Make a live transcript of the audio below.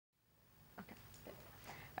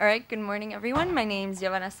All right, good morning, everyone. My name is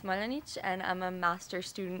Jovana Smoljanic, and I'm a master's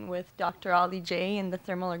student with Dr. Ali J in the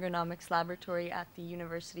Thermoergonomics Laboratory at the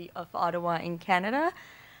University of Ottawa in Canada.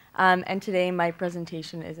 And today my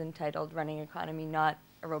presentation is entitled Running Economy, Not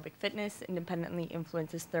Aerobic Fitness, Independently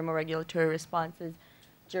Influences Thermoregulatory Responses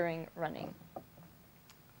During Running.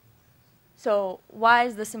 So why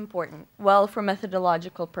is this important? Well, for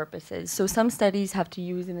methodological purposes. So some studies have to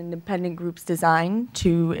use an independent group's design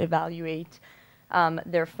to evaluate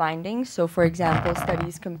their findings. So for example,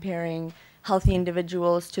 studies comparing healthy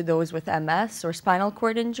individuals to those with MS or spinal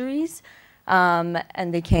cord injuries,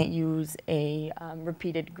 and they can't use a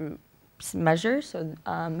repeated groups measure. So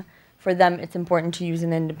for them, it's important to use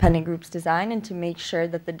an independent group's design and to make sure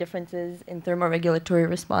that the differences in thermoregulatory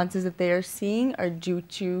responses that they are seeing are due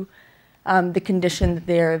to the condition that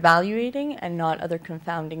they are evaluating and not other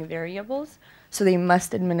confounding variables. So they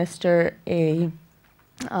must administer a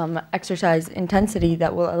exercise intensity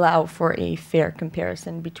that will allow for a fair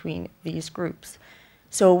comparison between these groups.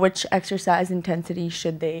 So which exercise intensity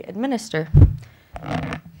should they administer?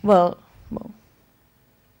 Well,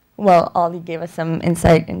 Ali gave us some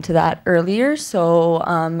insight into that earlier. So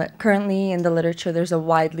currently in the literature, there's a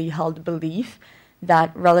widely held belief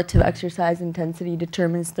that relative exercise intensity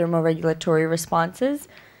determines thermoregulatory responses.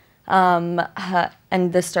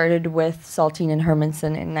 And this started with Saltine and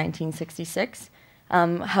Hermansen in 1966.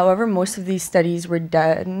 However, most of these studies were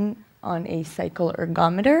done on a cycle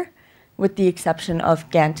ergometer, with the exception of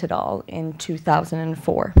Gant et al. In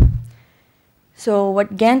 2004. So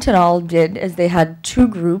what Gant et al. Did is they had two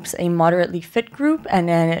groups, a moderately fit group and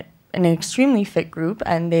an extremely fit group,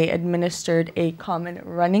 and they administered a common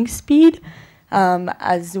running speed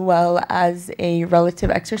as well as a relative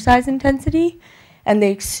exercise intensity. And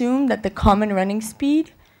they assumed that the common running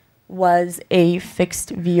speed was a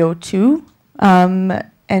fixed VO2.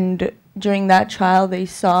 And during that trial, they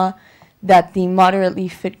saw that the moderately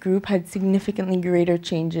fit group had significantly greater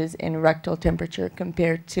changes in rectal temperature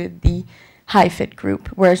compared to the high fit group,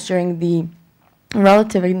 whereas during the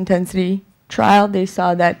relative intensity trial, they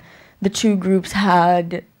saw that the two groups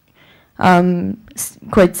had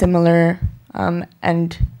quite similar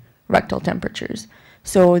end rectal temperatures.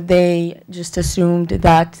 So they just assumed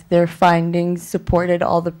that their findings supported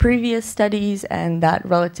all the previous studies and that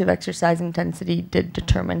relative exercise intensity did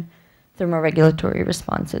determine thermoregulatory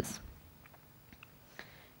responses.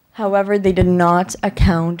 However, they did not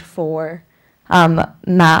account for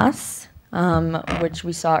mass, which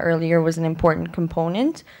we saw earlier was an important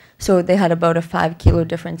component. So they had about a 5 kilo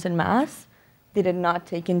difference in mass. They did not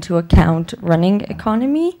take into account running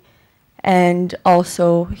economy and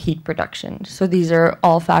also heat production. So these are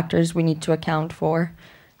all factors we need to account for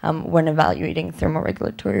when evaluating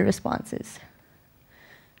thermoregulatory responses.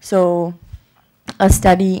 So a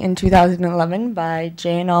study in 2011 by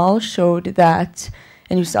Jay et al. Showed that,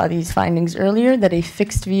 and you saw these findings earlier, that a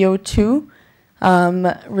fixed VO2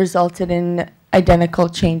 resulted in identical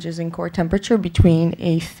changes in core temperature between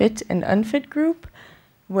a fit and unfit group,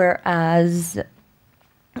 whereas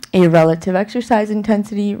a relative exercise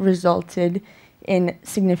intensity resulted in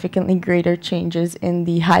significantly greater changes in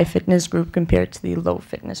the high fitness group compared to the low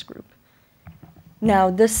fitness group. Now,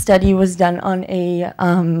 this study was done on a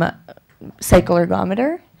cycle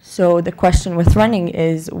ergometer. So the question with running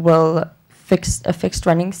is, will a fixed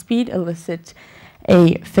running speed elicit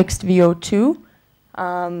a fixed VO2,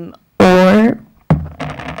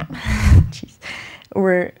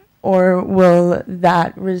 or will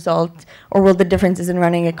that result, or will the differences in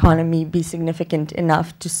running economy be significant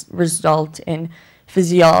enough to result in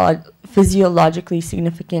physiologically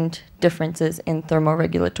significant differences in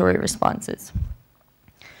thermoregulatory responses?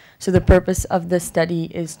 So the purpose of this study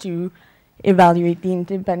is to evaluate the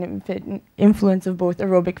independent influence of both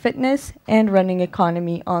aerobic fitness and running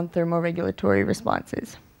economy on thermoregulatory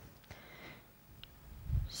responses.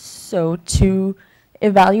 So to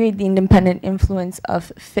evaluate the independent influence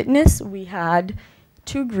of fitness, we had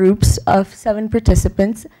two groups of 7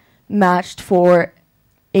 participants matched for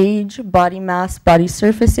age, body mass, body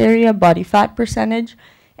surface area, body fat percentage,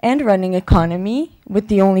 and running economy, with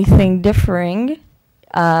the only thing differing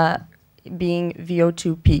being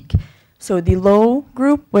VO2 peak. So the low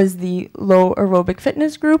group was the low aerobic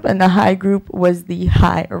fitness group, and the high group was the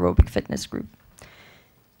high aerobic fitness group.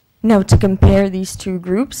 Now, to compare these two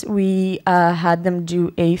groups, we had them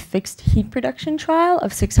do a fixed heat production trial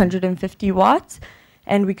of 650 watts,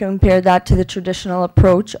 and we compared that to the traditional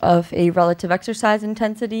approach of a relative exercise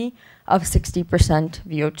intensity of 60%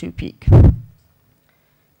 VO2 peak.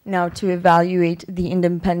 Now, to evaluate the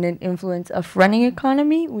independent influence of running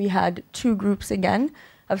economy, we had two groups again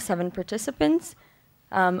of 7 participants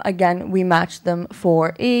Again, we matched them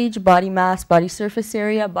for age, body mass, body surface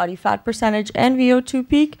area, body fat percentage, and VO2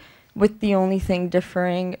 peak, with the only thing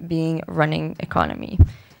differing being running economy.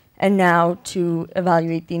 And now to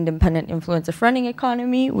evaluate the independent influence of running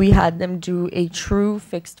economy, we had them do a true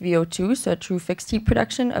fixed VO2, so a true fixed heat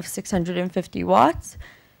production of 650 watts,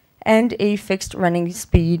 and a fixed running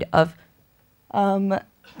speed of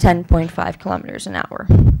 10.5 kilometers an hour.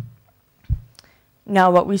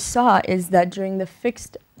 Now what we saw is that during the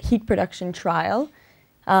fixed heat production trial,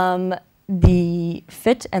 the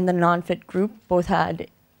fit and the non-fit group both had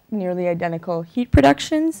nearly identical heat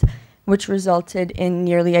productions, which resulted in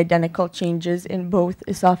nearly identical changes in both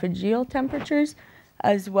esophageal temperatures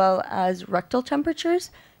as well as rectal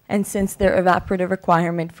temperatures. And since their evaporative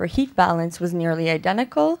requirement for heat balance was nearly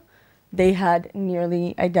identical, they had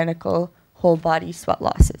nearly identical whole body sweat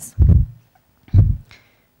losses.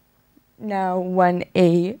 Now, when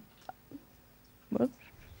a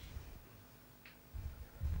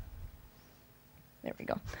there we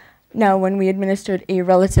go. Now, when we administered a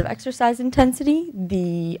relative exercise intensity,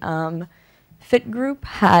 the fit group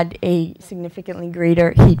had a significantly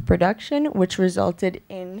greater heat production, which resulted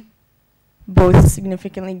in both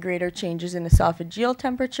significantly greater changes in esophageal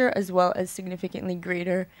temperature as well as significantly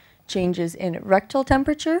greater changes in rectal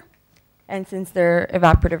temperature. And since their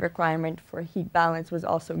evaporative requirement for heat balance was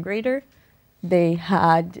also greater, they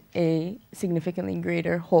had a significantly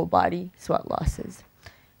greater whole body sweat losses.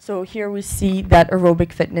 So here we see that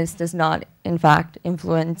aerobic fitness does not, in fact,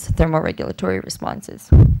 influence thermoregulatory responses.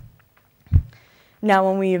 Now,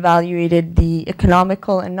 when we evaluated the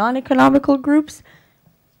economical and non-economical groups,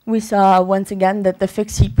 we saw once again that the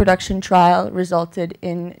fixed heat production trial resulted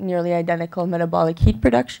in nearly identical metabolic heat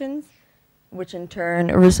productions, which in turn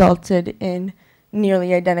resulted in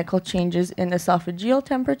nearly identical changes in esophageal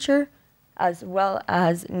temperature, as well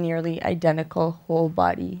as nearly identical whole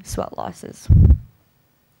body sweat losses.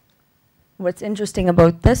 What's interesting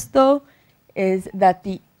about this, though, is that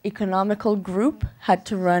the economical group had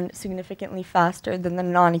to run significantly faster than the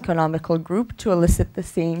non-economical group to elicit the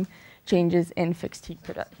same changes in fixed heat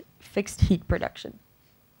production.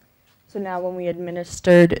 So now when we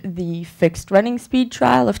administered the fixed running speed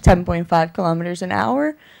trial of 10.5 kilometers an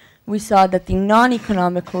hour, we saw that the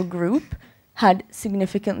non-economical group had a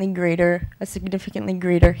significantly greater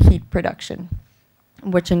heat production,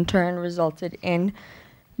 which in turn resulted in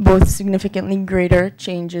both significantly greater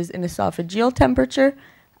changes in esophageal temperature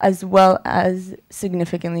as well as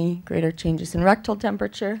significantly greater changes in rectal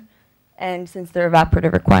temperature. And since their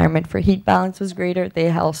evaporative requirement for heat balance was greater, they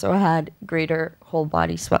also had greater whole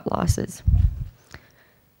body sweat losses.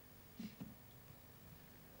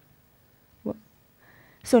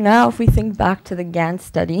 So now if we think back to the Gantt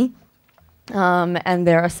study and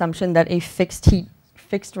their assumption that a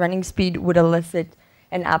fixed running speed would elicit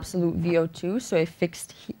an absolute VO2, so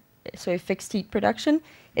a fixed heat production,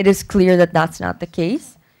 it is clear that that's not the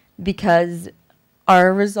case, because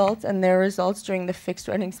our results and their results during the fixed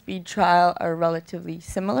running speed trial are relatively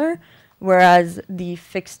similar, whereas the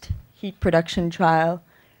fixed heat production trial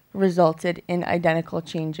resulted in identical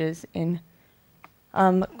changes in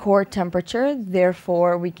core temperature.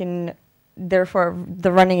 Therefore,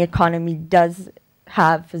 the running economy does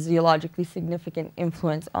have physiologically significant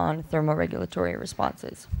influence on thermoregulatory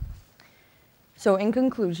responses. So in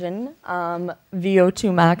conclusion,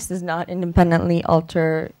 VO2 max does not independently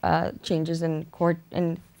alter changes in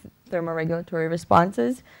thermoregulatory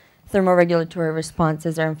responses. Thermoregulatory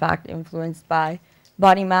responses are in fact influenced by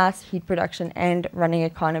body mass, heat production, and running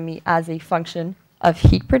economy as a function of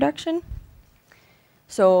heat production.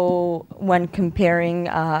 So when comparing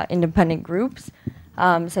independent groups,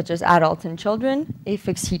 such as adults and children, a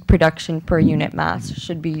fixed heat production per unit mass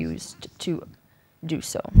should be used to do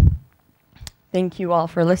so. Thank you all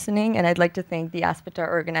for listening, and I'd like to thank the Aspetar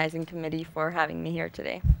Organizing Committee for having me here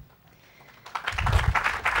today.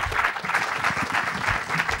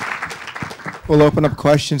 We'll open up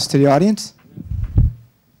questions to the audience.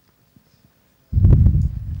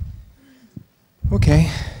 Okay,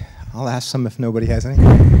 I'll ask some if nobody has any.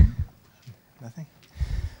 Nothing?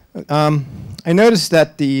 I noticed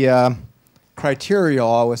that the criteria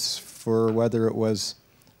always for whether it was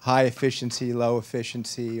high efficiency, low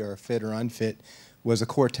efficiency, or fit or unfit was a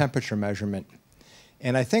core temperature measurement.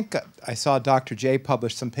 And I think I saw Dr. J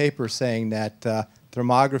publish some papers saying that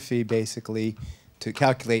thermography basically, to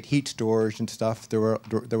calculate heat storage and stuff, there were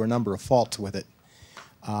a number of faults with it,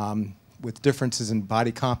 with differences in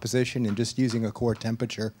body composition and just using a core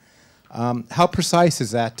temperature. How precise is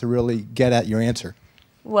that to really get at your answer?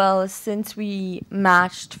 Well, since we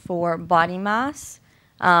matched for body mass,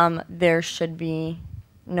 there should be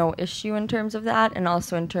no issue in terms of that, and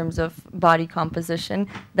also in terms of body composition.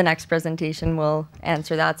 The next presentation will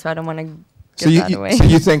answer that, so I don't want to give that away. So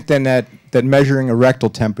you think then that measuring a rectal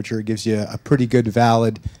temperature gives you a pretty good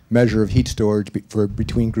valid measure of heat storage for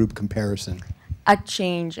between group comparison? A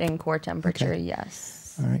change in core temperature, Okay.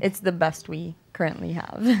 yes. All right. It's the best we currently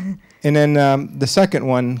have. And then the second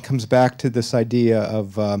one comes back to this idea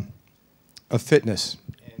of fitness.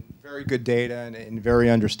 And very good data and very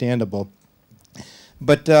understandable.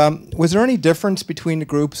 But was there any difference between the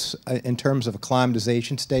groups in terms of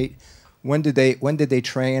acclimatization state? When did they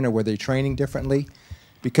train, or were they training differently?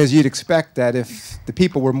 Because you'd expect that if the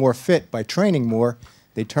people were more fit by training more,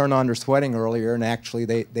 they turn on their sweating earlier, and actually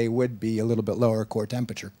they would be a little bit lower core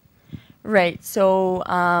temperature. Right. So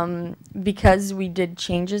because we did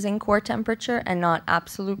changes in core temperature and not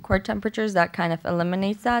absolute core temperatures, that kind of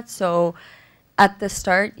eliminates that. So at the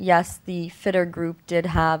start, yes, the fitter group did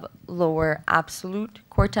have lower absolute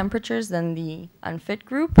core temperatures than the unfit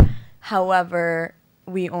group. However,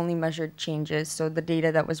 we only measured changes. So the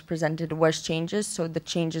data that was presented was changes. So the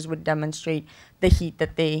changes would demonstrate the heat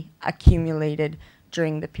that they accumulated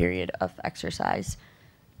during the period of exercise.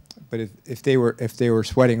 But if they were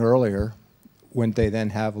sweating earlier, wouldn't they then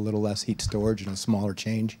have a little less heat storage and a smaller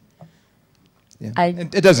change? Yeah.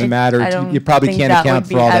 It doesn't matter. You probably can't account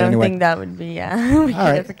for all that anyway. I don't think that would be, we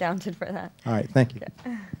could have accounted for that. All right, thank you.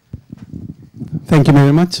 Thank you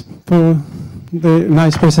very much for the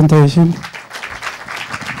nice presentation.